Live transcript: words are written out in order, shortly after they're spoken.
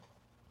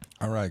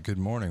All right, good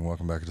morning.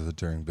 Welcome back to the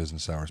During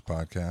Business Hours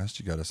podcast.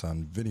 You got us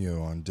on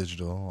video, on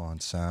digital, on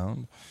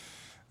sound.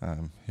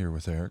 Here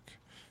with Eric.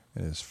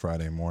 It is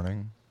Friday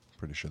morning.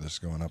 Pretty sure this is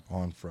going up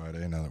on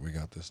Friday now that we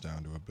got this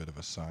down to a bit of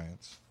a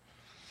science.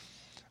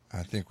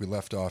 I think we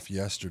left off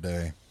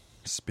yesterday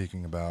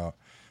speaking about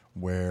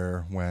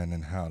where, when,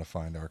 and how to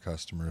find our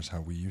customers, how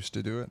we used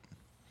to do it.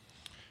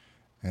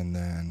 And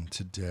then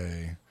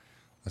today,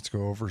 let's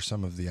go over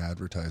some of the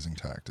advertising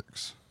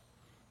tactics.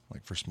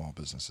 Like for small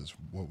businesses,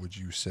 what would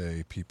you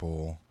say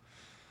people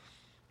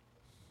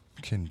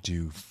can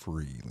do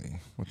freely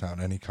without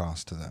any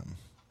cost to them?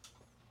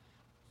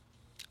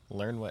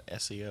 Learn what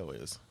SEO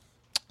is.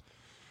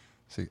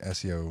 See,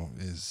 SEO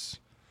is,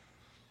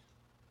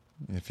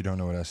 if you don't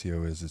know what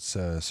SEO is, it's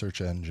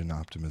search engine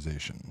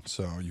optimization.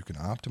 So you can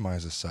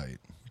optimize a site,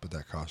 but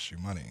that costs you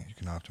money. You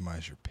can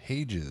optimize your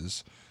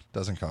pages,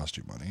 doesn't cost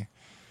you money,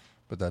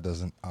 but that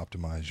doesn't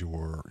optimize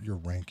your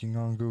ranking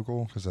on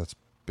Google, because that's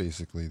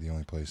basically the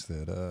only place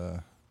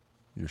that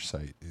your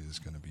site is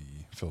going to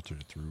be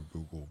filtered through: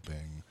 Google,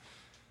 Bing,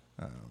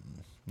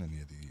 any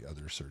of the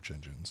other search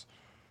engines.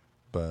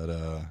 But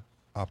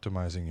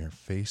optimizing your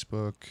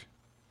Facebook,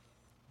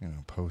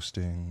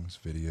 postings,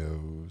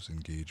 videos,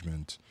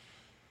 engagement,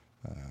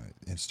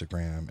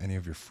 Instagram, any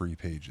of your free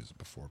pages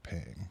before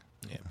paying.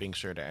 Yeah, being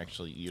sure to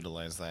actually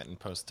utilize that and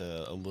post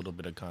a little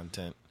bit of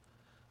content.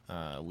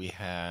 We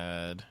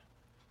had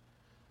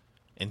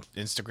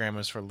Instagram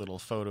was for little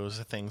photos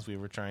of things we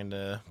were trying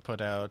to put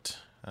out.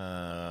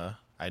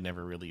 I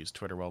never really used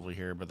Twitter while we were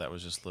here, but that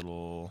was just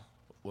little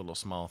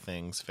small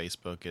things.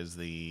 Facebook is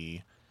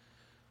the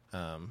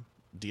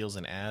deals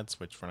and ads,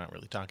 which we're not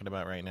really talking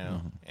about right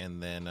now. Mm-hmm.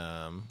 And then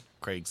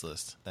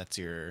Craigslist. That's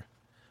your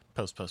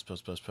post,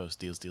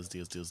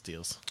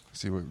 deals.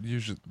 See, what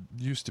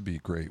used to be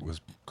great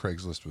was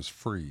Craigslist was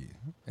free,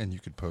 and you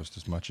could post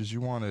as much as you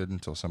wanted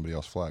until somebody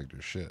else flagged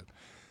your shit.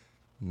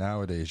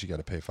 Nowadays, you got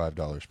to pay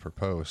 $5 per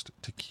post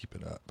to keep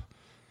it up.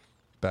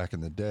 Back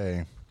in the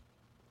day,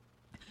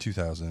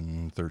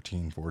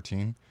 2013,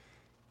 14,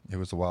 it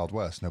was the Wild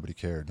West. Nobody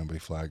cared. Nobody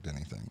flagged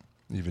anything.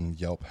 Even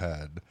Yelp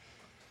had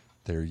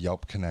their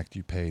Yelp Connect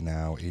you pay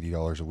now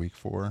 $80 a week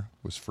for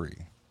was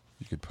free.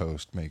 You could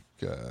post, make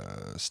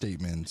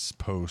statements,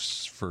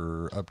 posts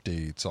for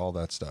updates, all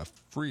that stuff.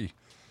 Free.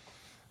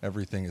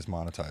 Everything is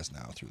monetized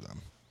now through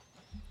them.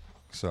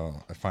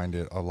 So I find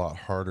it a lot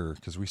harder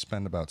because we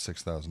spend about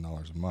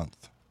 $6,000 a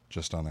month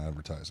just on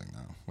advertising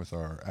now with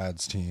our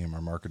ads team, our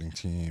marketing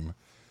team,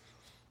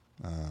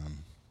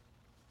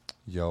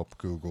 Yelp,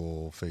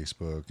 Google,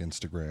 Facebook,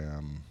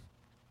 Instagram.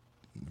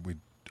 We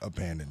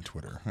abandoned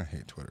Twitter. I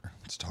hate Twitter.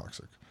 It's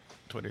toxic.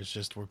 Twitter's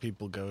just where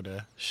people go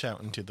to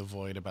shout into the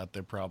void about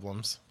their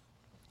problems.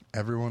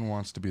 Everyone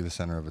wants to be the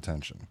center of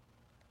attention.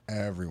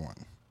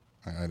 Everyone.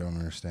 I don't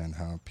understand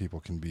how people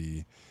can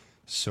be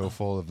so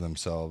full of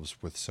themselves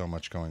with so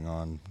much going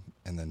on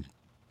and then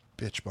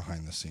bitch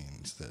behind the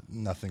scenes that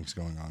nothing's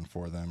going on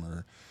for them,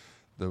 or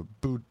the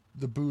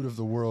boot of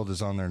the world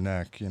is on their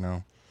neck.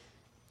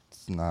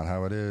 It's not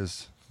how it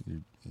is. You're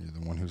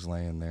the one who's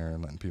laying there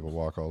and letting people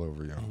walk all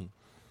over you. Mm-hmm.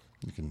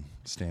 You can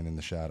stand in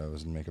the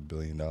shadows and make $1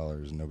 billion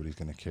and nobody's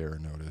going to care or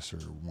notice or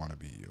want to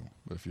be you.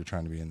 But if you're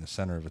trying to be in the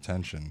center of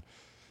attention,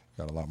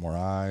 you got a lot more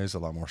eyes, a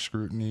lot more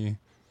scrutiny,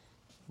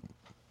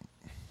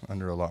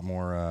 under a lot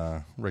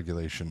more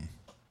regulation,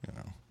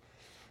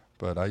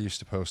 But I used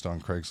to post on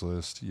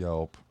Craigslist,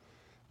 Yelp,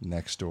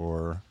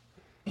 Nextdoor.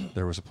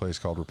 There was a place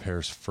called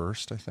Repairs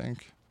First, I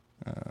think,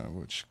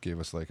 which gave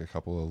us like a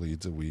couple of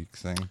leads a week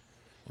thing.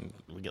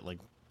 We get like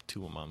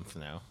 2 a month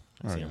now.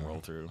 I see them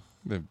roll through.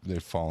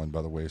 They've fallen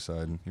by the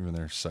wayside. Even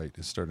their site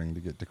is starting to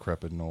get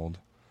decrepit and old.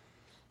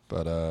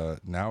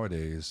 But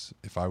nowadays,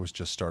 if I was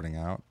just starting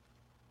out,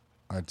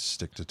 I'd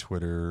stick to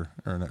Twitter,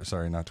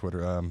 not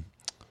Twitter,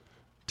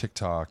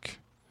 TikTok,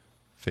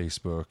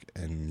 Facebook,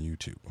 and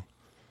YouTube.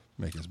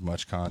 Make as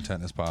much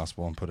content as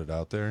possible and put it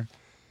out there,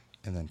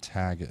 and then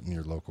tag it in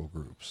your local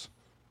groups.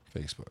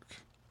 Facebook,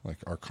 like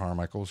our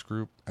Carmichael's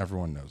group,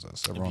 everyone knows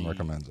us. Everyone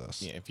recommends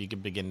us. Yeah, if you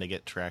could begin to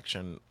get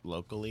traction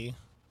locally,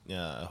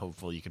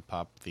 hopefully you could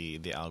pop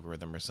the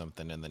algorithm or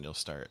something, and then you'll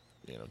start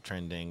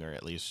trending, or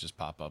at least just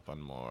pop up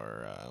on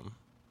more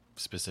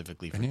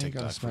specifically for TikTok. And you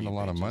got to spend a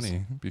lot of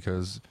money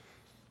because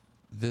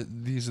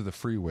these are the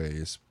free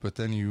ways, but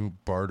then you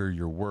barter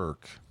your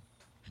work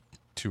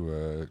to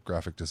a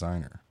graphic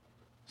designer.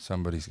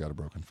 Somebody's got a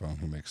broken phone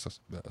who makes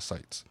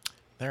sites.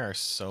 There are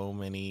so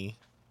many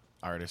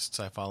artists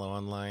I follow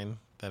online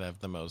that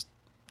have the most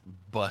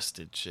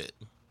busted shit.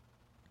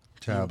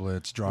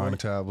 Tablets, drawing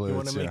tablets. You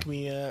want to make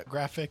me a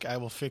graphic? I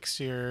will fix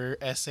your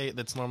S8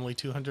 that's normally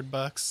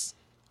 $200.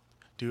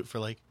 Do it for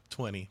like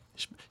 20.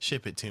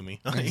 Ship it to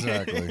me.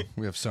 Exactly.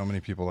 We have so many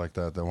people like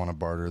that want to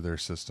barter their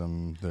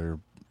system, their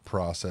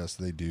process,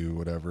 they do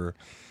whatever.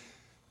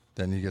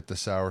 Then you get the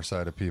sour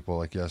side of people.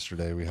 Like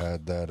yesterday, we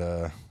had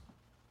that.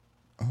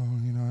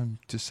 I'm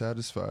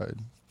dissatisfied,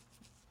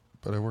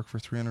 but I work for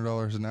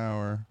 $300 an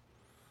hour.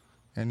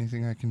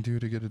 Anything I can do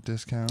to get a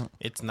discount?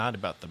 It's not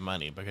about the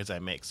money because I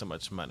make so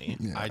much money.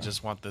 Yeah. I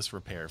just want this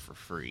repair for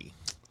free.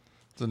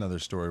 It's another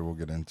story we'll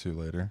get into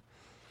later.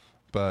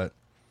 But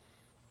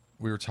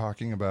we were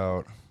talking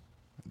about,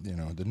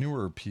 the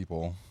newer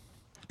people,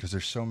 because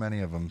there's so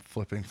many of them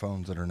flipping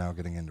phones that are now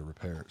getting into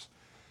repairs.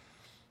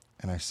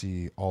 And I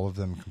see all of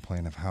them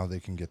complain of how they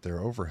can get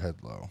their overhead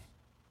low.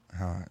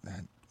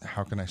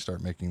 How can I start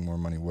making more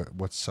money?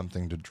 What's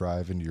something to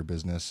drive into your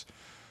business?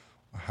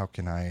 How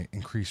can I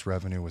increase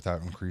revenue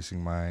without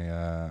increasing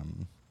my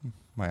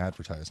my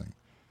advertising?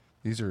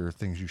 These are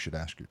things you should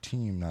ask your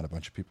team, not a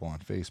bunch of people on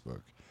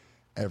Facebook.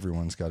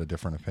 Everyone's got a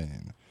different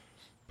opinion.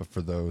 But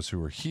for those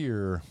who are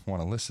here,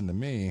 want to listen to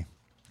me,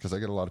 because I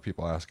get a lot of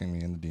people asking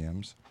me in the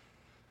DMs,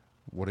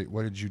 what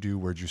did you do?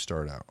 Where'd you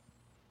start out?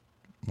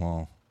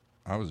 Well,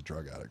 I was a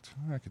drug addict.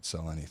 I could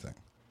sell anything.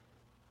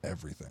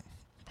 Everything.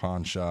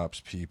 Pawn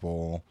shops,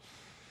 people.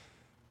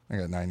 I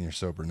got 9 years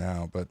sober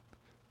now, but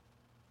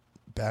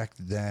back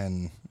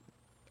then,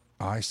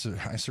 I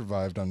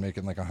survived on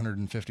making like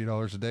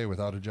 $150 a day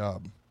without a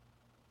job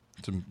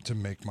to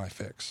make my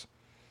fix.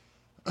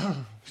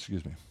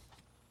 Excuse me.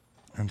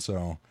 And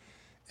so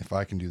if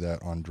I can do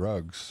that on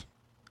drugs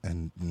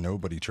and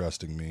nobody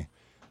trusting me,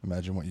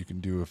 imagine what you can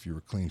do if you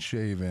were clean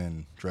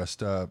shaven,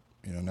 dressed up,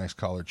 nice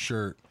collared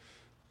shirt,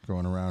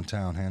 going around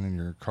town, handing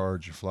your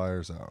cards, your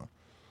flyers out.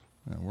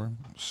 We're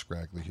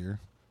scraggly here.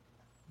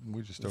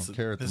 We just don't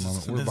care at the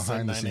moment. We're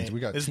behind the scenes.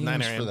 We got teams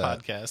for that.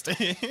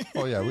 Podcast.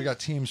 Oh yeah, we got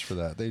teams for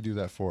that. They do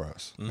that for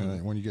us. Mm-hmm.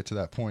 And when you get to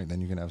that point, then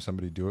you can have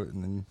somebody do it,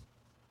 and then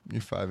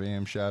your 5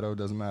 a.m. shadow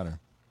doesn't matter.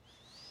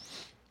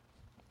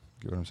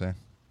 Get what I'm saying?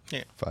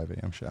 Yeah. 5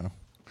 a.m. shadow.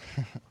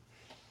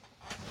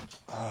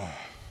 I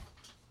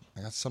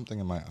got something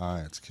in my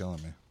eye. It's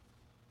killing me.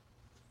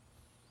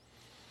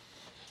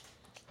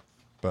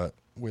 But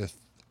with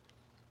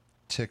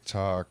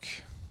TikTok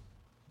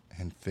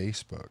and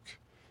Facebook,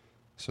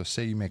 so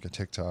say you make a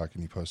TikTok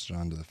and you post it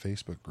onto the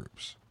Facebook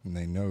groups, and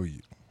they know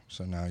you.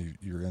 So now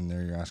you're in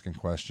there, you're asking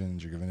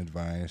questions, you're giving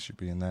advice, you're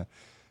being that,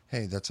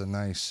 hey, that's a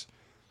nice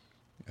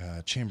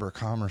Chamber of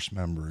Commerce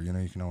member.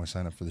 You can always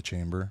sign up for the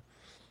Chamber.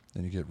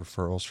 Then you get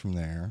referrals from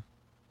there.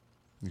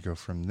 You go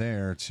from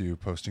there to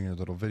posting your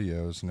little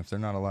videos, and if they're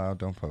not allowed,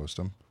 don't post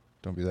them.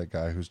 Don't be that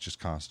guy who's just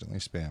constantly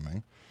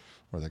spamming,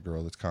 or that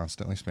girl that's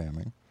constantly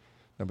spamming.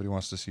 Nobody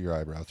wants to see your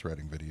eyebrow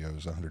threading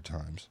videos 100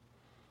 times.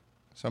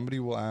 Somebody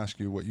will ask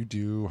you what you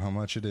do, how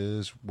much it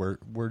is, where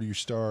do you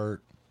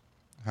start,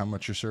 how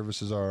much your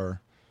services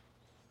are,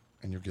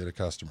 and you'll get a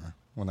customer.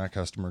 When that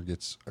customer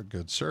gets a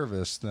good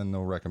service, then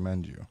they'll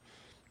recommend you.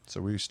 So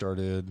we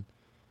started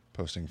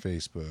posting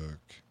Facebook,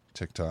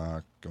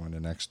 TikTok, going to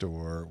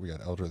Nextdoor. We got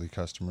elderly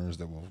customers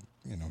that will,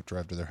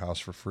 drive to their house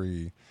for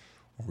free,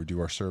 or we do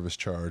our service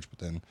charge, but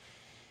then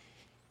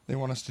they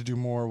want us to do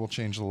more. We'll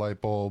change the light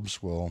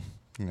bulbs. We'll,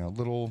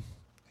 little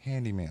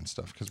handyman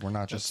stuff, because we're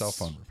not just cell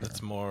phone repair.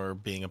 It's more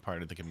being a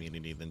part of the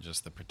community than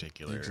just the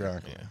particular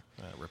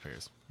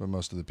repairs. But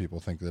most of the people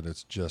think that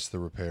it's just the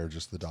repair,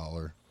 just the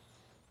dollar.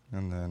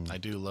 And then I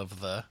do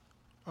love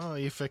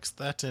you fixed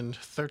that in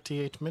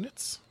 38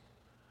 minutes?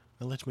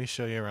 Well, let me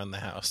show you around the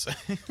house.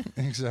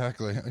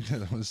 Exactly.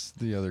 That was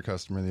the other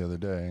customer the other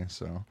day.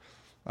 So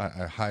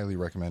I highly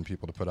recommend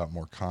people to put out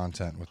more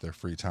content with their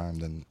free time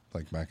than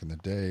like back in the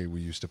day. We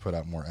used to put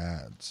out more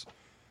ads.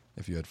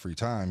 If you had free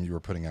time, you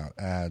were putting out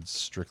ads,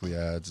 strictly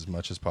ads, as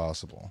much as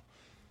possible.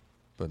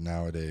 But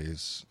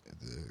nowadays,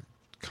 the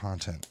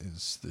content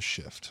is the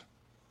shift.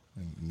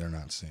 And they're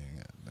not seeing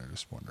it. They're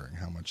just wondering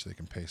how much they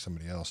can pay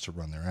somebody else to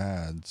run their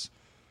ads.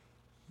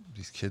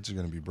 These kids are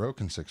going to be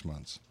broke in 6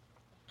 months.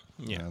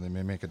 Yeah. They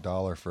may make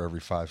 $1 for every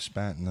 5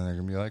 spent, and then they're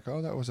going to be like,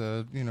 oh, that was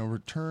a,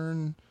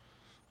 return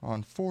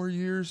on 4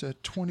 years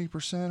at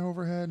 20%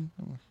 overhead.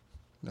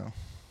 No.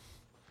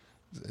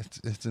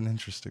 It's an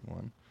interesting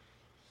one.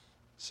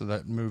 So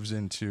that moves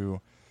into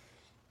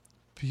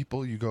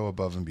people you go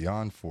above and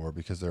beyond for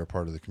because they're a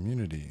part of the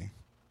community.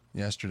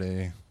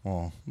 Yesterday,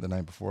 the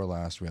night before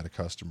last, we had a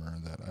customer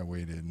that I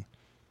waited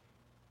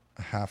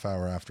a half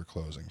hour after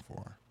closing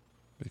for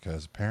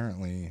because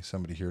apparently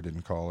somebody here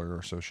didn't call her,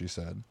 or so she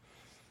said.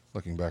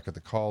 Looking back at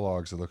the call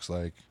logs, it looks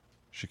like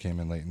she came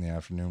in late in the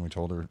afternoon. We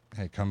told her,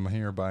 hey, come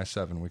here by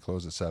 7. We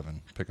close at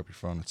 7. Pick up your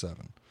phone at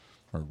 7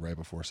 or right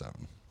before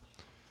 7.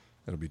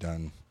 It'll be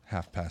done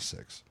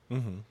 6:30.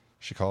 Mm-hmm.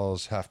 She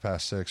calls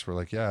 6:30. We're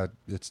like, yeah,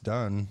 it's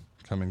done.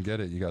 Come and get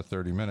it. You got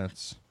 30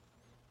 minutes.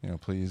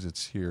 Please,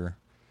 it's here.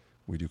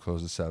 We do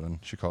close at 7.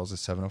 She calls at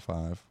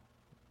 7:05.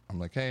 I'm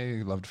like,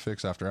 hey, love to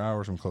fix after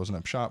hours. I'm closing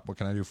up shop. What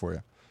can I do for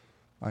you?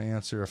 I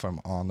answer if I'm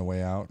on the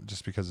way out,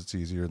 just because it's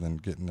easier than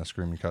getting a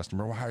screaming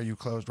customer. Well, how are you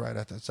closed right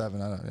at that 7?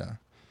 Yeah.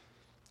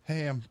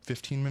 Hey, I'm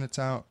 15 minutes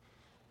out.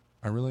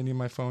 I really need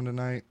my phone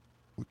tonight.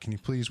 Can you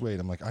please wait?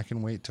 I'm like, I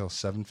can wait till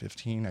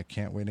 7:15. I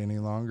can't wait any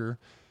longer.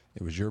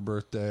 It was your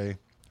birthday.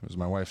 It was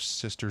my wife's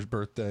sister's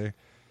birthday.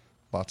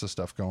 Lots of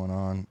stuff going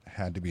on.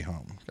 Had to be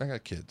home. I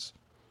got kids.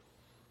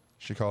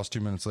 She calls 2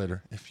 minutes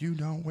later. If you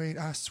don't wait,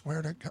 I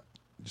swear to God.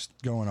 Just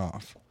going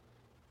off.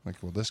 Like,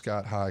 well, this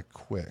got high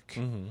quick.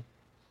 Mm-hmm.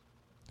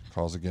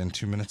 Calls again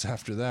 2 minutes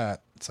after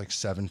that. It's like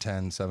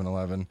 7:10,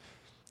 7:11.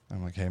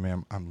 I'm like, hey,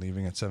 ma'am, I'm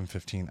leaving at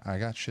 7:15. I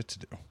got shit to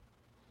do.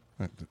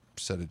 I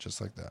said it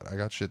just like that. I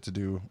got shit to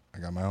do. I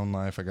got my own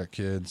life. I got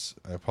kids.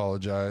 I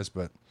apologize,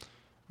 but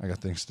I got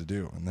things to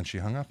do. And then she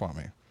hung up on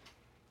me.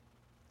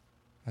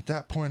 At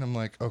that point, I'm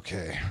like,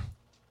 okay,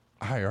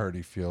 I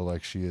already feel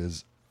like she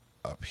is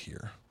up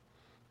here.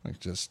 Like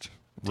just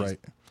right.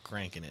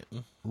 Cranking it.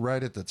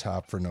 Right at the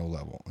top for no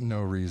level.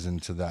 No reason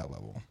to that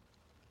level.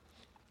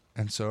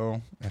 And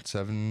so at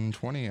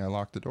 7:20, I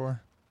locked the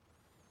door.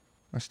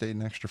 I stayed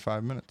an extra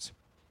 5 minutes.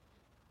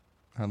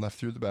 I left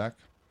through the back.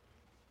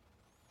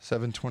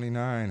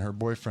 7:29, her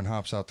boyfriend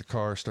hops out the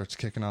car, starts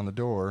kicking on the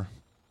door,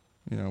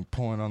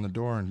 pulling on the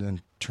door, and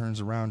then turns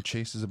around,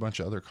 chases a bunch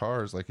of other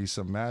cars like he's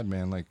some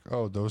madman. Like,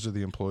 oh, those are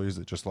the employees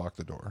that just locked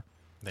the door.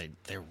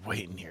 They're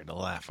waiting here to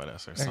laugh at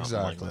us or something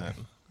like that.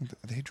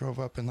 They drove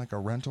up in like a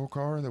rental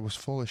car that was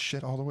full of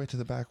shit all the way to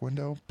the back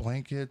window.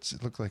 Blankets.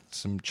 It looked like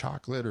some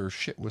chocolate or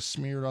shit was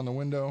smeared on the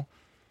window.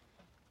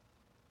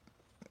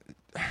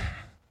 I'm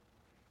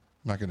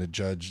not going to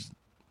judge.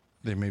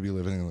 They may be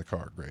living in the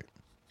car. Great.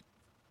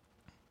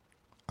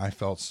 I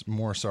felt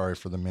more sorry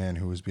for the man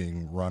who was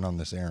being run on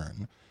this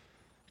errand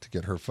to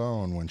get her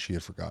phone when she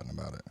had forgotten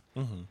about it.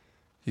 Mm-hmm.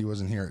 He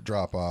wasn't here at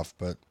drop off,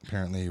 but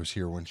apparently he was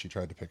here when she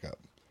tried to pick up.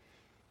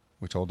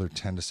 We told her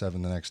 10 to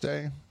 7 the next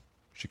day.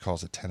 She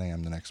calls at 10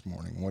 a.m. the next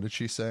morning. What did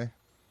she say?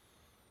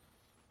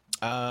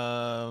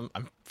 I'm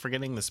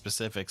forgetting the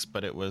specifics,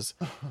 but it was,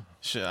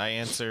 should I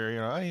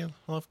answer,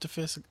 I'll have to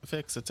fix.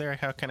 It's Eric.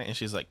 How can I? And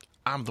she's like,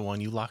 I'm the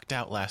one you locked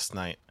out last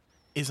night.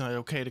 Isn't it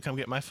okay to come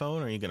get my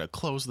phone, or are you going to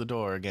close the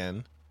door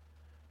again?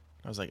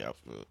 I was like,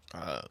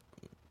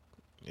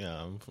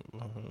 yeah,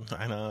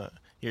 I know.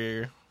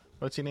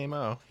 What's your name?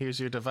 Oh, here's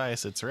your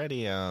device. It's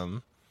ready.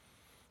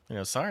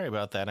 Sorry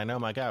about that. I know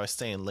my guy was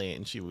staying late.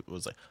 And she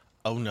was like,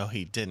 oh, no,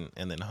 he didn't.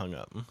 And then hung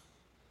up.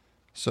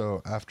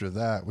 So after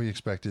that, we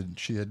expected,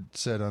 she had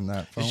said on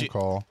that phone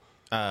call,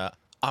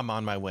 I'm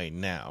on my way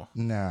now.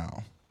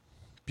 Now.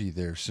 Be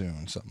there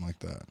soon. Something like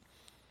that.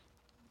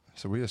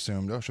 So we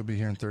assumed, she'll be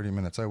here in 30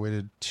 minutes. I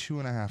waited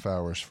 2.5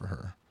 hours for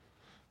her.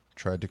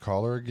 Tried to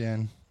call her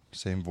again.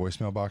 Same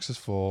voicemail box is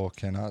full.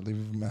 Cannot leave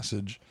a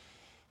message.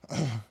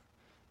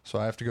 So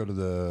I have to go to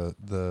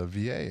the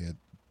VA at,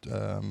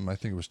 I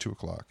think it was 2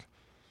 o'clock.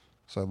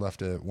 So I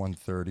left at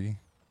 1:30.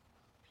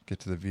 Get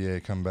to the VA,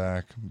 come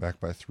back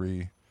by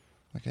 3.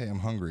 Like, hey, I'm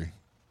hungry.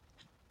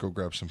 Go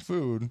grab some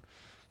food.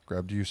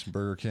 Grabbed you some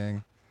Burger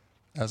King.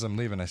 As I'm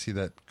leaving, I see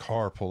that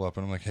car pull up,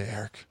 and I'm like, hey,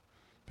 Eric,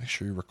 make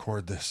sure you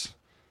record this.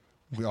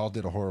 We all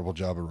did a horrible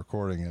job of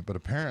recording it, but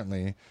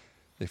apparently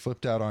they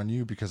flipped out on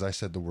you because I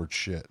said the word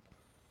shit.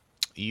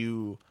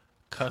 You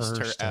cussed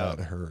her out.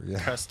 At her, yeah.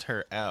 Cussed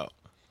her out.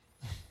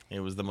 It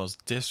was the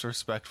most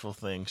disrespectful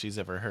thing she's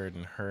ever heard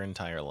in her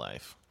entire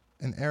life.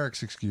 And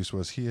Eric's excuse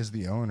was, he is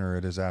the owner.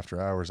 It is after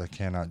hours. I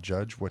cannot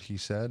judge what he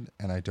said,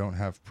 and I don't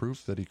have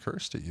proof that he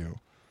cursed at you.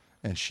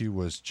 And she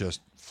was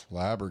just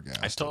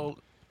flabbergasted.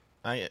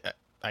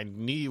 I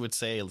knew you would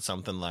say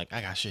something like, I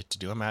got shit to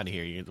do. I'm out of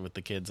here with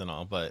the kids and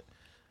all. But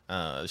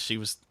she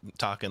was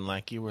talking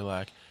like you were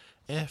like,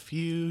 F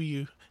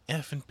you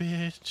effing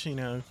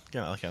bitch,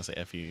 like I say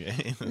F you.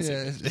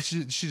 Yeah,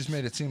 she just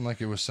made it seem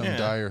like it was some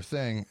dire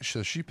thing.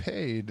 So she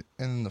paid,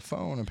 and the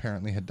phone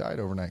apparently had died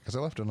overnight because I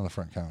left it on the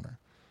front counter.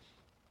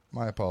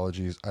 My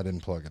apologies, I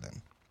didn't plug it in.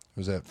 It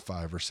was at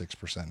 5 or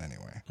 6%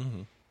 anyway.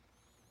 Mm-hmm.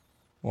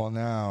 Well,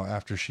 now,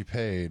 after she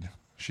paid,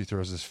 she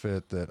throws this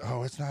fit that,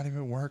 it's not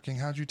even working.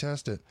 How'd you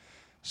test it?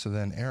 So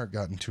then Eric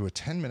got into a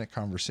 10-minute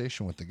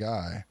conversation with the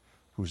guy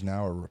who's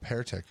now a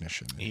repair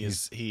technician.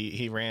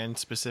 He ran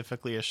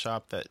specifically a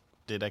shop that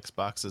did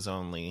Xboxes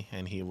only,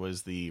 and he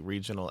was the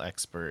regional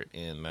expert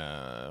in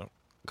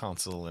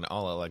console and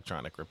all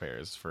electronic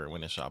repairs for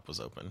when his shop was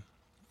open.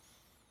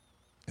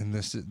 And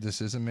this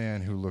is a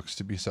man who looks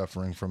to be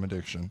suffering from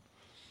addiction.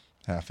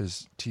 Half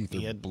his teeth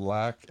are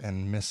black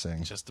and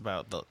missing. Just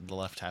about the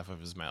left half of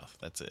his mouth.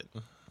 That's it.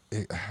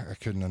 I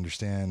couldn't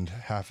understand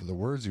half of the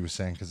words he was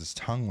saying because his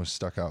tongue was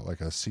stuck out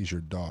like a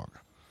seizured dog.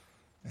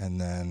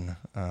 And then,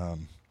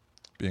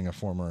 being a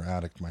former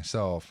addict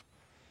myself,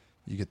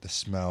 you get the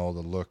smell,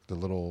 the look, the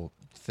little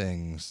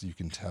things you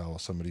can tell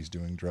somebody's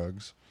doing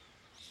drugs.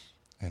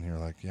 And you're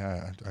like,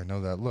 yeah, I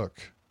know that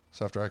look.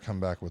 So after I come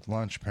back with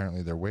lunch,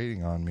 apparently they're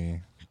waiting on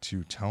me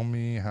to tell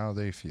me how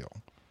they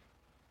feel.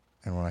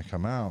 And when I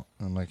come out,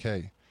 I'm like,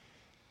 hey,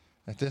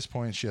 at this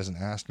point, she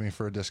hasn't asked me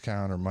for a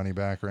discount or money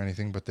back or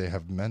anything, but they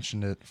have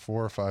mentioned it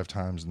 4 or 5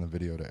 times in the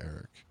video to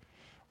Eric,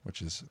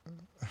 which is,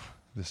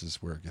 this is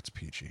where it gets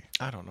peachy.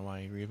 I don't know why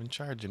you're even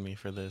charging me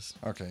for this.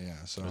 Okay,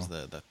 yeah. So it was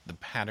the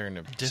pattern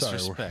of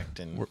disrespect.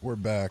 Sorry, we're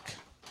back.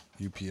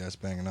 UPS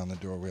banging on the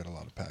door. We had a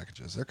lot of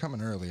packages. They're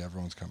coming early.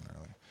 Everyone's coming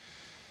early.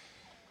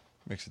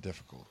 Makes it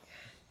difficult.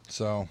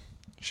 So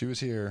she was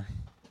here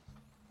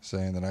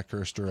saying that I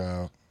cursed her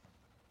out.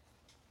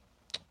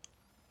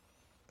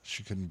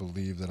 She couldn't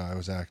believe that I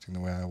was acting the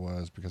way I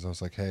was because I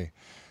was like, hey,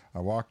 I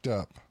walked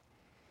up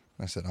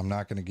and I said, I'm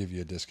not going to give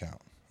you a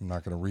discount. I'm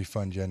not going to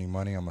refund you any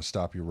money. I'm going to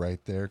stop you right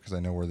there because I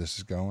know where this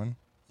is going.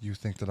 You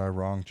think that I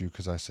wronged you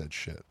because I said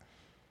shit.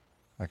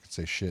 I could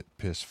say shit,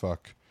 piss,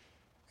 fuck,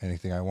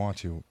 anything I want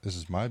to. This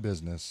is my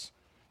business.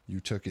 You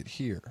took it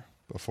here.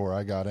 Before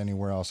I got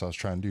anywhere else, I was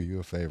trying to do you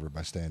a favor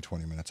by staying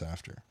 20 minutes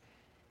after.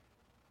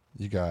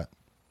 You got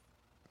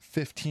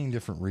 15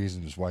 different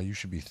reasons why you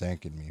should be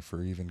thanking me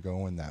for even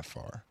going that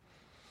far.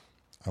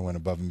 I went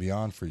above and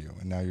beyond for you,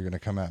 and now you're going to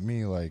come at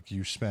me like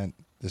you spent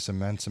this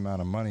immense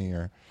amount of money,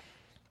 or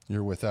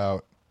you're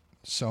without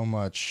so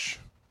much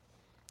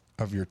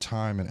of your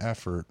time and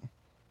effort.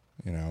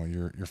 You know,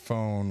 your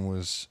phone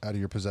was out of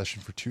your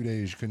possession for 2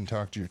 days. You couldn't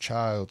talk to your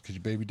child because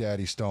your baby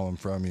daddy stole them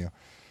from you.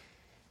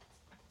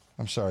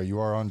 I'm sorry, you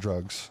are on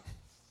drugs.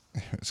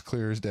 It's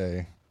clear as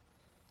day.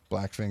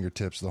 Black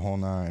fingertips, the whole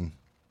nine.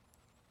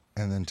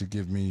 And then to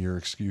give me your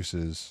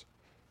excuses,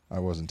 I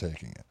wasn't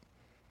taking it.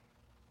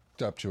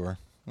 Up to her.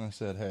 And I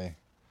said, hey,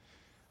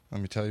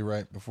 let me tell you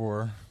right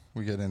before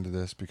we get into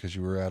this, because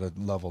you were at a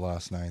level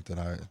last night that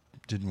I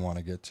didn't want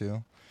to get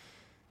to.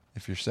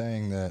 If you're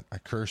saying that I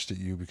cursed at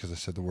you because I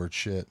said the word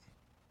shit,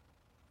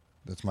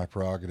 that's my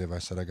prerogative. I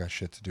said I got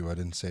shit to do. I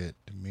didn't say it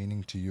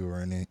demeaning to you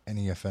or in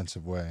any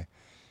offensive way.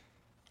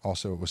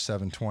 Also, it was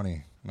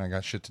 7:20, and I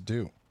got shit to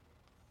do.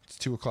 It's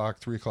 2 o'clock,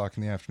 3 o'clock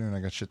in the afternoon.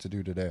 I got shit to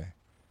do today.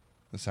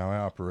 That's how I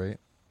operate,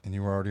 and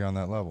you were already on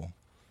that level.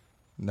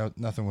 No,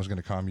 nothing was going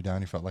to calm you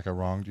down. You felt like I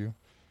wronged you.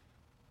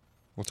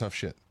 Well, tough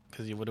shit.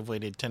 Because you would have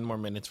waited 10 more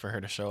minutes for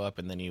her to show up,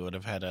 and then you would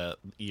have had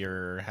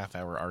your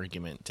half-hour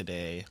argument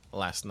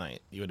last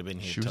night. You would have been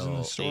here. She was in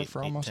the store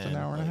for almost an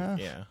hour and a half.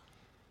 Yeah.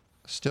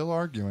 Still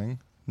arguing.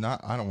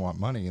 I don't want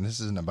money, and this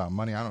isn't about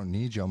money. I don't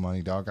need your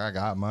money, dog. I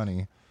got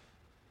money.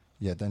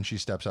 Yet then she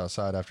steps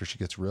outside after she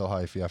gets real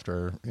hyphy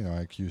after,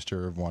 I accused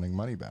her of wanting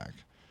money back.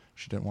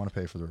 She didn't want to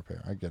pay for the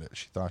repair. I get it.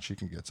 She thought she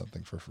can get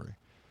something for free.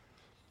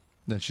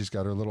 Then she's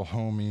got her little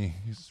homie.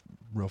 He's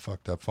real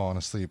fucked up, falling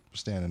asleep,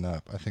 standing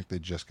up. I think they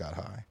just got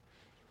high.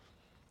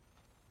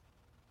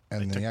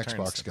 And then the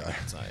Xbox guy.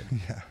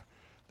 Yeah.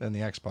 Then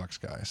the Xbox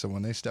guy. So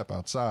when they step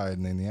outside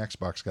and then the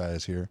Xbox guy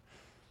is here,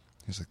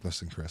 he's like,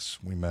 listen, Chris,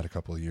 we met a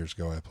couple of years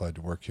ago. I applied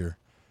to work here.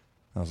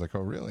 I was like,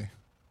 oh, really?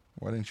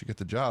 Why didn't you get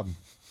the job?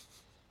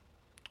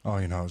 Oh,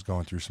 I was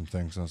going through some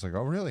things. And I was like,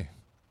 oh, really?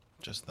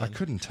 Just then. I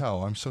couldn't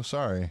tell. I'm so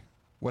sorry.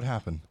 What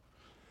happened?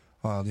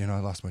 Well, I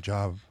lost my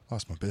job,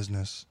 lost my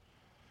business.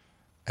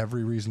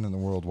 Every reason in the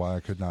world why I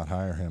could not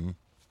hire him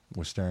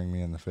was staring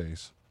me in the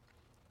face.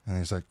 And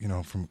he's like,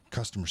 from a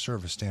customer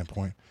service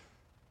standpoint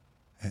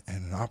and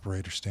an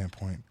operator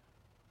standpoint,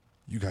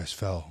 you guys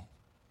fell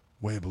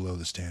way below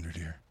the standard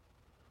here.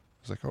 I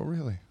was like, oh,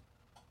 really?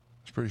 I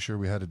was pretty sure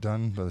we had it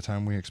done by the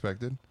time we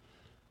expected.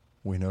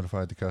 We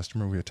notified the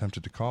customer. We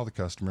attempted to call the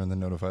customer and then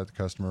notified the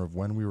customer of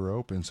when we were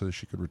open so that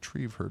she could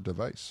retrieve her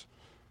device.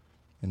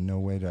 In no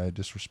way did I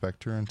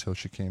disrespect her until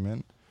she came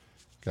in,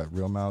 got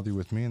real mouthy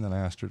with me, and then I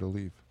asked her to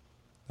leave.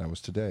 That was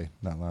today,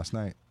 not last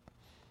night.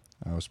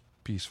 I was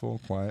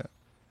peaceful, quiet.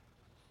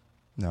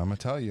 Now I'm going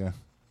to tell you,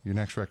 your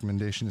next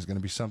recommendation is going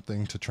to be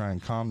something to try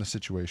and calm the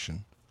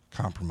situation.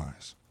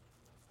 Compromise.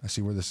 I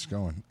see where this is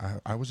going.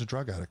 I was a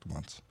drug addict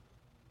once.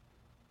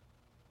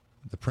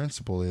 The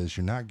principle is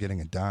you're not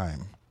getting a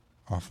dime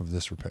off of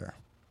this repair.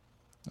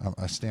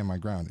 I stand my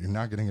ground. You're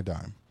not getting a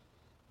dime.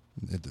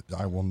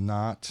 I will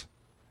not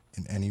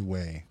in any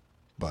way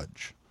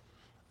budge.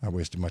 I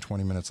wasted my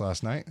 20 minutes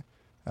last night.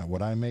 At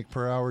what I make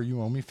per hour,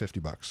 you owe me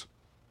 $50.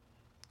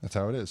 That's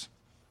how it is.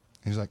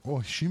 He's like,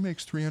 oh, she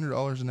makes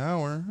 $300 an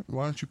hour.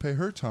 Why don't you pay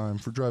her time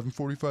for driving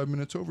 45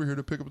 minutes over here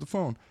to pick up the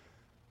phone?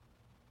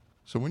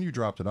 So when you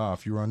dropped it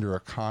off, you were under a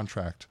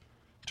contract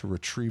to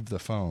retrieve the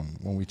phone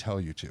when we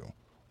tell you to,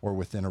 or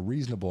within a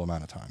reasonable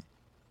amount of time.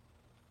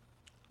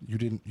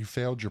 You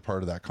failed your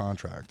part of that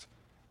contract,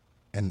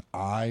 and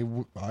I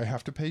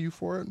have to pay you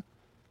for it.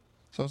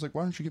 So I was like,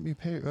 why don't you get me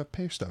a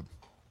pay stub?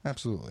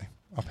 Absolutely.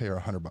 I'll pay her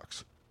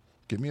 $100.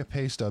 Give me a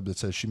pay stub that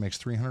says she makes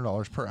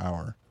 $300 per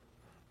hour.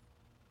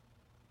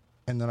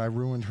 And then I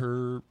ruined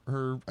her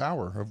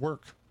hour of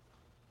work.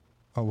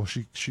 Oh, well,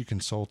 she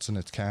consults and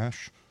it's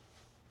cash.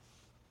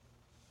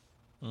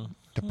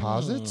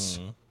 Deposits?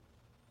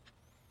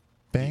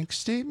 Bank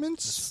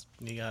statements?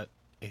 You got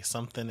a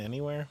something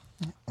anywhere?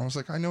 I was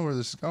like, I know where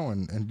this is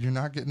going, and you're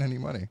not getting any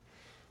money.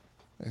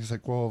 And he's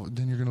like, well,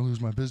 then you're going to lose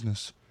my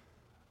business.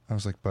 I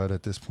was like, but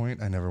at this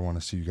point, I never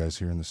want to see you guys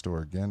here in the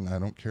store again. I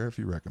don't care if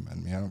you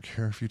recommend me. I don't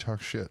care if you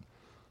talk shit.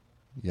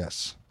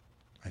 Yes,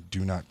 I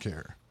do not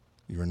care.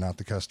 You are not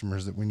the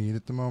customers that we need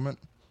at the moment,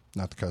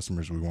 not the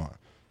customers we want.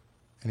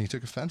 And he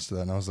took offense to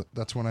that, and I was like,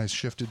 that's when I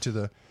shifted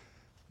to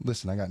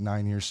listen, I got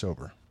 9 years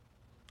sober.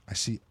 I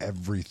see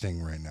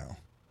everything right now.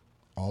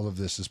 All of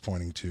this is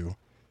pointing to,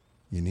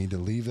 you need to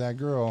leave that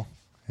girl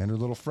and her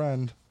little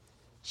friend.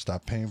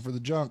 Stop paying for the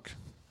junk.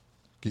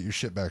 Get your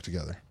shit back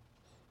together.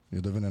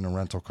 You're living in a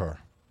rental car.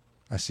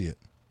 I see it.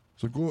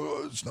 It's like,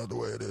 oh, it's not the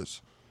way it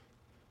is.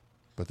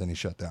 But then he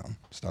shut down,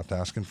 stopped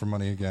asking for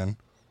money again,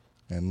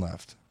 and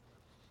left.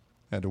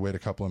 I had to wait a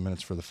couple of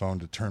minutes for the phone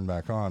to turn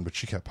back on, but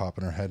she kept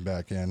popping her head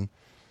back in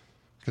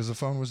because the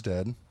phone was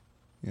dead,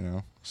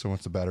 So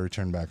once the battery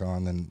turned back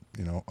on, then,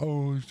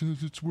 oh,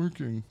 it's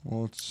working.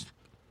 Well, it's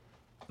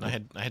I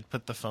had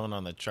put the phone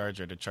on the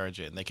charger to charge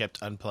it, and they kept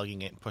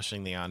unplugging it and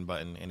pushing the on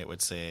button, and it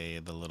would say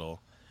the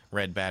little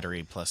red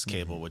battery plus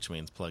cable, which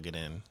means plug it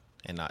in,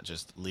 and not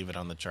just leave it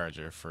on the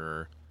charger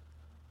for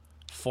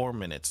 4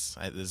 minutes.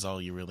 This is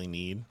all you really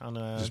need on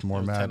a just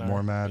more mad, 10-hour.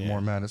 more mad, Yeah.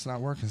 more mad. It's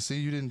not working. See,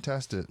 you didn't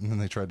test it. And then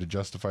they tried to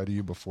justify to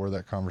you before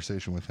that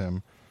conversation with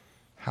him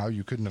how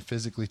you couldn't have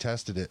physically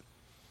tested it,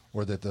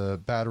 or that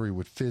the battery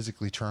would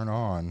physically turn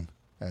on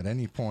at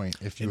any point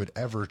if you had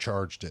ever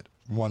charged it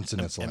once in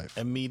its life.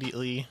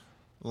 Immediately,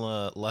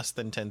 less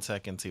than 10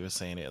 seconds, he was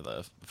saying it.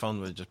 The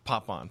phone would just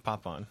pop on,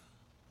 pop on.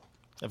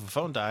 If a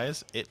phone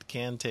dies, it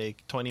can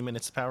take 20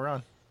 minutes to power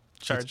on.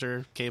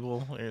 Charger,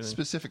 cable, everything.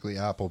 Specifically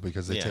Apple,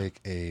 because they take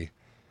a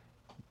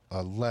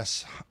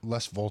less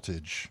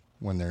voltage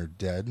when they're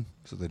dead,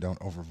 so they don't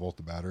overvolt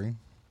the battery.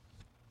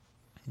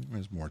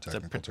 There's more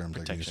technical terms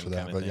I can use for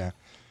that, but yeah.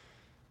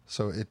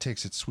 So it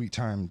takes its sweet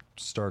time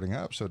starting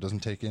up, so it doesn't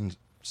take in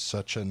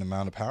such an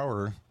amount of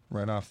power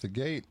right off the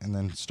gate and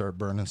then start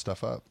burning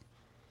stuff up.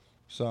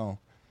 So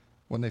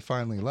when they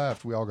finally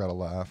left, we all got a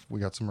laugh. We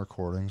got some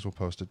recordings. We'll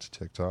post it to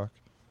TikTok.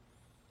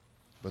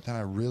 But then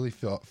I really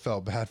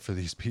felt bad for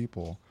these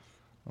people.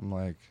 I'm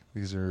like,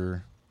 these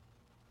are...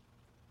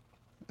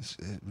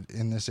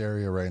 In this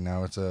area right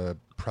now, it's a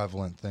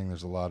prevalent thing.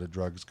 There's a lot of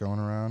drugs going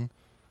around.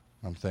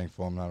 I'm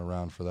thankful I'm not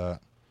around for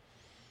that.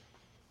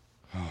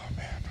 Oh,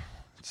 man.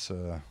 It's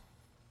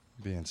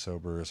being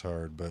sober is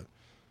hard, but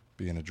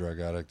being a drug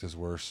addict is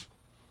worse.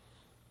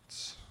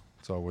 It's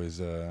always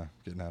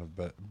getting out of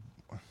bed.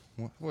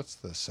 What's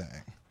the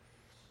saying?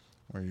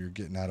 Where you're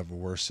getting out of a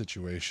worse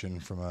situation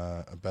from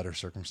a better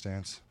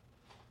circumstance.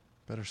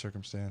 Better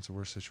circumstance, a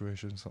worse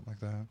situation, something like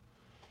that.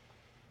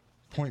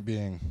 Point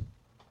being,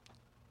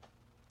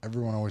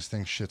 everyone always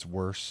thinks shit's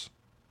worse,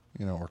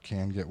 or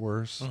can get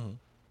worse. Mm-hmm.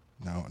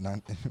 No, not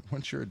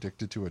once you're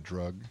addicted to a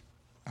drug,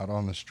 out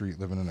on the street,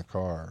 living in a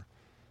car.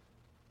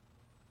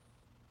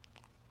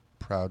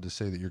 Proud to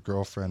say that your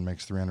girlfriend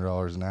makes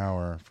 $300 an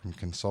hour from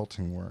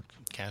consulting work.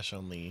 Cash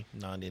only,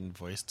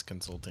 non-invoiced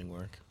consulting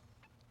work.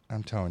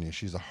 I'm telling you,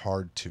 she's a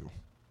hard to.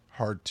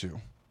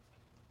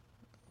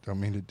 Don't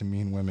mean to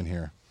demean women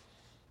here.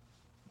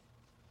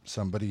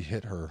 Somebody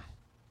hit her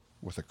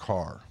with a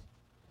car.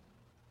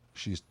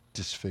 She's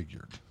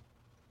disfigured.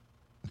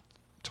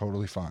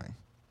 Totally fine.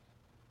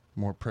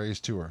 More praise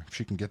to her. If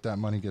she can get that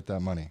money, get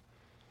that money.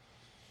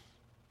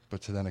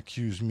 But to then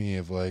accuse me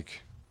of,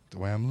 like, the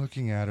way I'm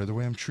looking at her, the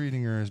way I'm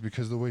treating her is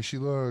because of the way she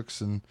looks,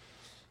 and,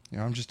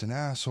 I'm just an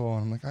asshole.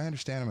 And I'm like, I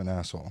understand I'm an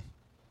asshole.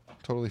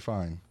 Totally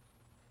fine.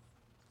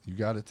 You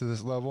got it to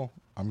this level,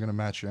 I'm going to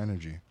match your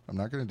energy. I'm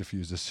not going to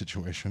diffuse this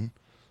situation.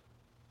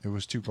 It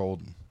was too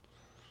golden.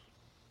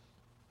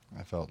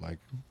 I felt like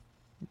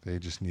they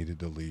just needed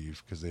to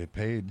leave because they had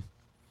paid.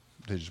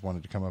 They just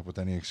wanted to come up with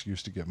any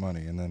excuse to get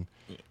money. And then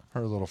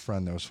her little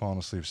friend that was falling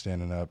asleep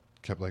standing up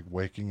kept, like,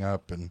 waking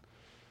up and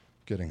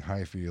getting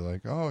hyphy,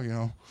 like,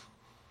 oh,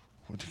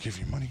 what, they give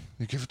you money?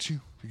 They give it to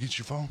you? They get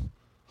your phone?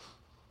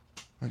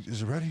 Like,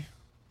 is it ready?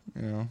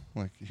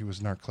 Like he was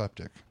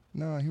narcoleptic.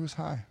 No, he was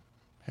high.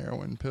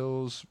 Heroin,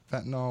 pills,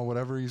 fentanyl,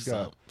 whatever he's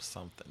got.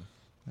 Something.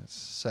 That's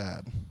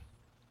sad.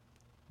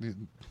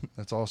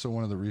 That's also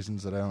one of the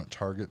reasons that I don't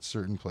target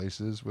certain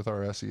places with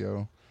our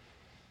SEO.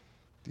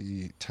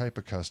 The type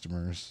of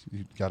customers,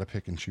 you got to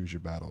pick and choose your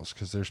battles,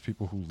 because there's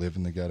people who live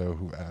in the ghetto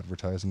who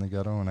advertise in the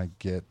ghetto, and I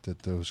get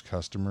that those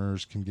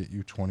customers can get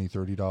you $20,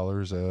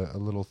 $30 a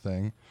little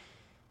thing,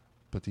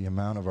 but the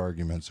amount of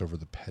arguments over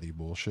the petty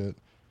bullshit,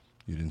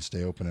 you didn't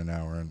stay open an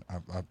hour and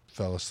I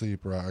fell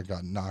asleep or I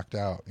got knocked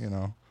out,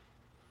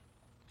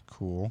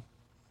 Cool.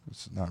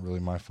 It's not really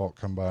my fault.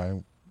 Come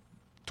by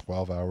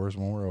 12 hours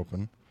when we're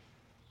open.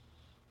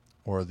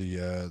 Or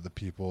the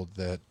people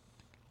that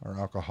are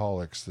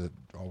alcoholics that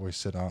always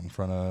sit out in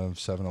front of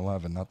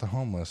 7-Eleven. Not the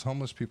homeless.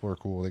 Homeless people are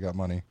cool. They got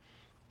money.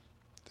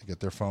 They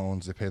get their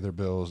phones. They pay their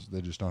bills.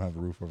 They just don't have a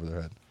roof over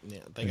their head.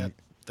 Yeah,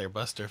 they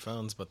bust their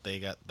phones, but they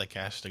got the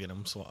cash to get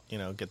them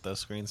get those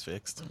screens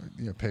fixed.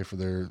 They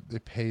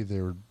pay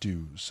their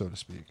dues, so to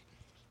speak.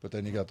 But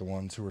then you got the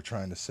ones who are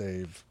trying to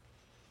save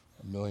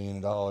 $1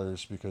 million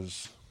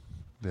because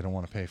they don't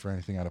want to pay for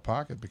anything out of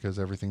pocket because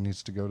everything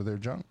needs to go to their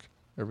junk.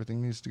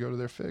 Everything needs to go to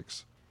their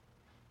fix.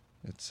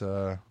 It's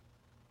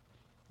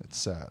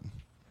sad.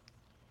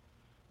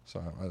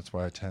 So that's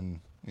why I tend,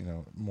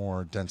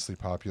 more densely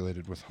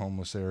populated with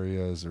homeless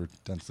areas or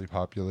densely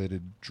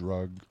populated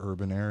drug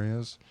urban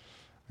areas.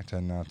 I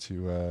tend not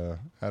to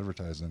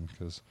advertise them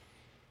because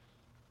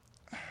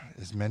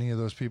as many of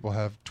those people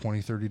have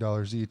 $20,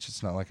 $30 each,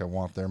 it's not like I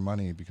want their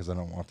money because I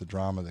don't want the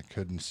drama that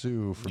could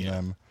ensue from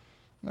them.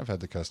 And I've had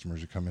the customers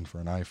who come in for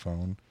an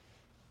iPhone.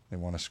 They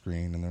want a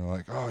screen, and they're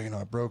like, oh,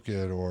 I broke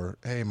it. Or,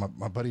 hey,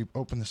 my buddy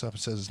opened this up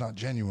and says it's not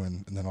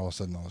genuine. And then all of a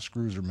sudden, all the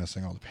screws are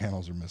missing. All the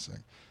panels are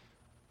missing.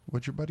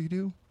 What'd your buddy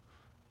do?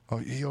 Oh,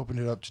 he opened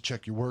it up to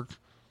check your work.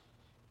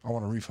 I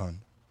want a refund.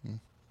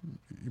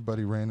 Your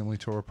buddy randomly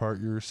tore apart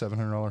your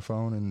 $700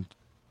 phone and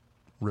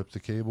ripped the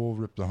cable,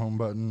 ripped the home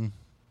button.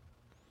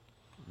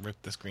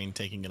 Ripped the screen,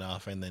 taking it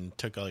off, and then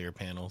took all your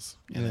panels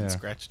and then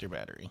scratched your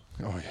battery.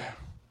 Oh, yeah.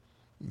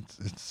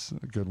 It's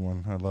a good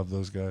one. I love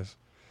those guys.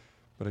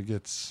 But it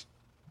gets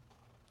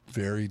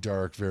very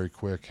dark very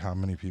quick how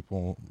many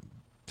people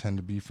tend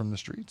to be from the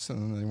streets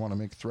and then they want to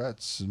make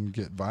threats and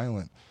get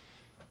violent.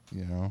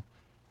 You know,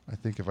 I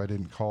think if I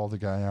didn't call the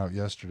guy out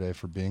yesterday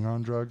for being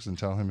on drugs and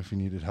tell him if he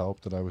needed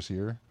help that I was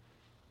here,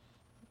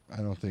 I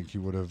don't think he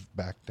would have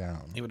backed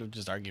down. He would have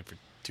just argued for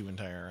 2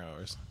 entire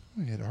hours.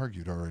 He had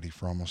argued already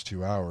for almost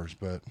 2 hours,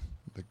 but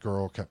the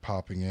girl kept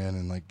popping in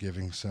and like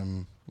giving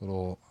some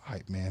little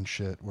hype man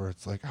shit where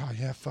it's like, oh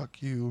yeah,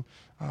 fuck you,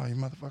 oh you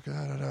motherfucker,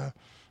 da da da,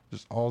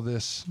 just all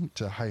this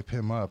to hype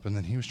him up, and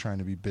then he was trying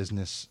to be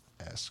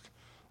business-esque,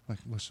 like,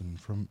 listen,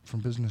 from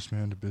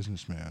businessman to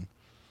businessman.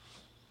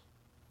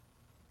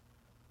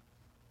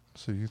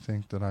 So you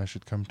think that I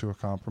should come to a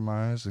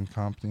compromise and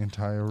comp the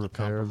entire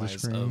repair of the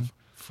screen? Of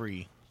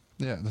free.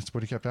 Yeah, that's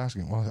what he kept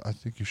asking. Well, I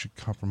think you should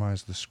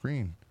compromise the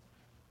screen.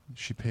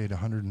 She paid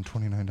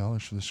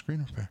 $129 for the screen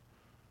repair.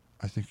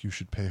 I think you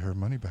should pay her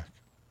money back.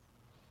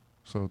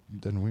 So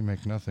then we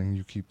make nothing.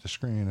 You keep the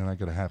screen, and I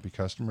get a happy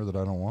customer that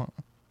I don't want.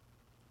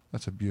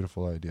 That's a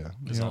beautiful idea.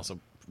 It's also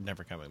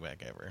never coming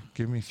back ever.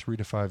 Give me 3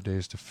 to 5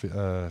 days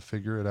to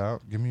figure it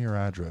out. Give me your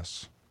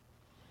address.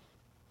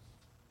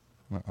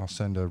 I'll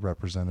send a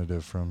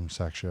representative from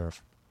Sac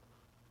Sheriff.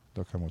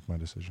 They'll come with my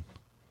decision.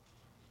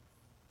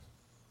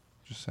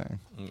 Just saying.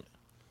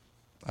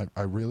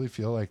 I really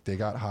feel like they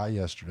got high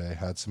yesterday,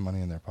 had some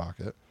money in their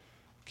pocket,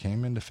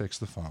 came in to fix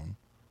the phone,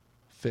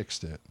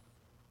 fixed it,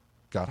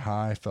 got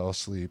high, fell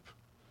asleep.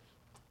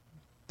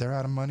 They're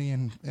out of money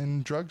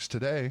in drugs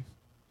today.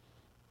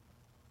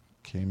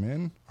 Came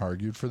in,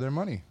 argued for their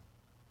money.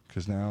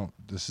 Because now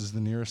this is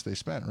the nearest they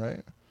spent,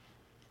 right?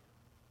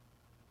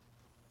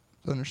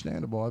 It's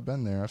understandable. I've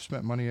been there. I've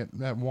spent money at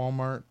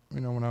Walmart,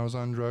 when I was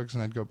on drugs,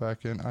 and I'd go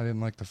back in. I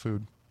didn't like the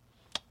food.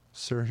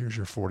 Sir, here's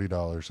your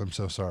 $40. I'm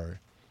so sorry.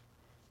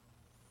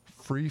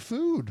 Free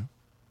food.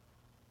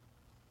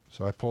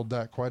 So I pulled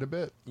that quite a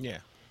bit. Yeah.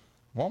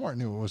 Walmart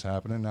knew what was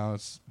happening. Now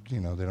it's, they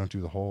don't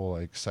do the whole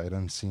like sight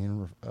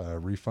unseen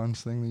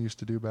refunds thing they used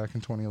to do back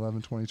in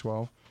 2011,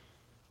 2012.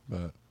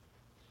 But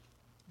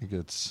it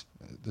gets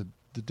the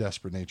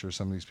desperate nature of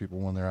some of these people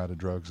when they're out of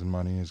drugs and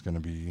money is going to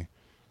be,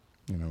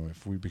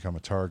 if we become a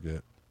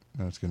target,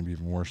 then it's going to be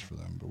even worse for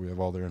them. But we have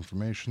all their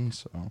information,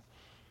 so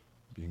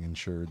being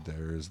insured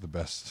there is the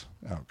best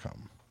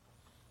outcome.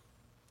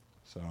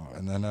 So,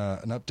 and then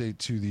an update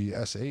to the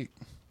S8.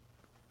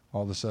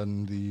 All of a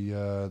sudden,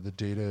 the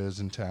data is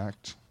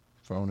intact.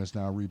 Phone is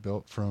now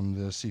rebuilt from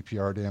the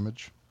CPR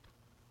damage.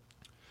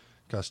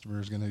 Customer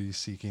is going to be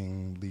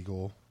seeking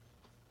legal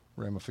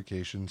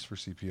ramifications for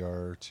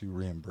CPR to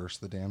reimburse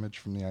the damage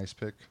from the ice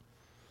pick.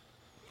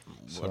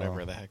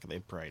 Whatever the heck they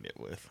pried it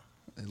with.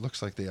 It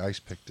looks like they ice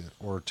picked it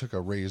or took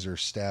a razor,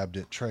 stabbed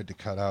it, tried to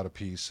cut out a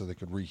piece so they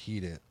could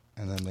reheat it,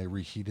 and then they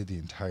reheated the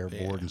entire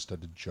board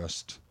instead of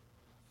just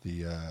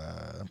the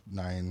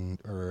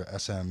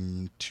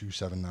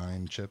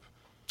SM279 chip.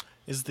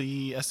 Is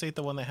the S8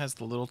 the one that has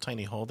the little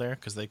tiny hole there?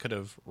 Because they could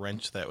have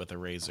wrenched that with a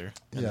razor.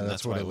 And Yeah,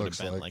 that's what why it looks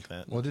bent like.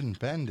 That. Well, it didn't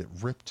bend. It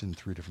ripped in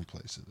 3 different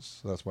places.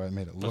 So that's why it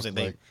made it look They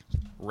like...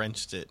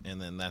 wrenched it, and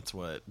then that's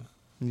what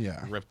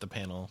ripped the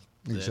panel.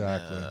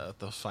 Exactly. Then,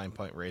 those fine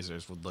point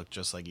razors would look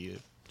just like you.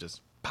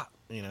 Just pop,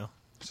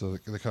 So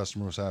the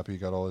customer was happy. He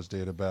got all his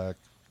data back,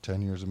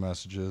 10 years of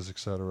messages,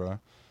 etc.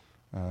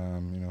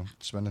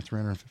 Spending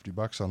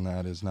 $350 on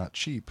that is not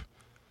cheap.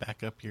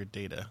 Back up your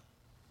data.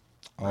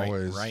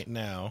 Always. Right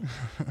now.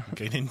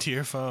 Get into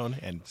your phone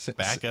and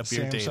back up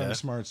your data. Samsung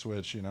Smart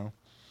Switch,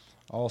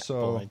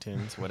 Also, Apple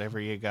iTunes, whatever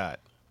you got,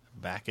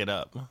 back it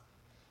up.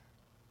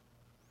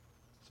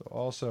 So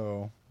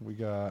also, we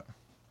got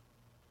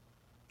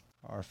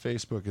our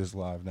Facebook is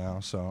live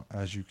now. So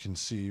as you can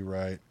see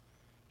right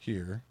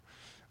here,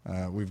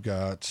 we've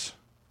got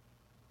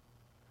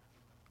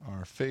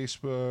our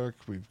Facebook,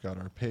 we've got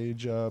our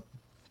page up.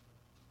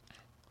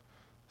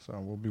 So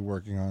we'll be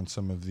working on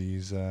some of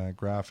these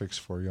graphics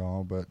for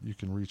y'all, but you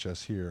can reach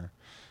us here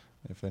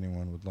if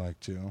anyone would like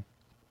to.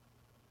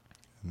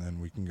 And then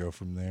we can go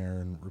from there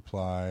and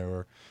reply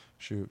or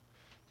shoot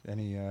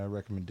any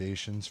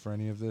recommendations for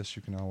any of this.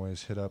 You can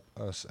always hit up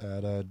us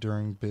at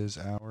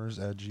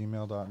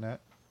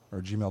duringbizhours@gmail.net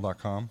or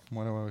gmail.com.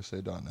 Why do I always say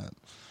 .net?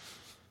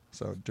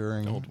 So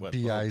during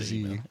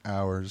BIZ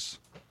hours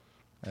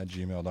at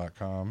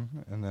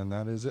gmail.com. And then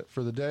that is it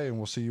for the day. And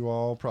we'll see you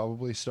all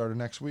probably starting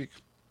next week.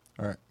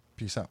 All right.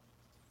 Peace out.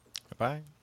 Bye.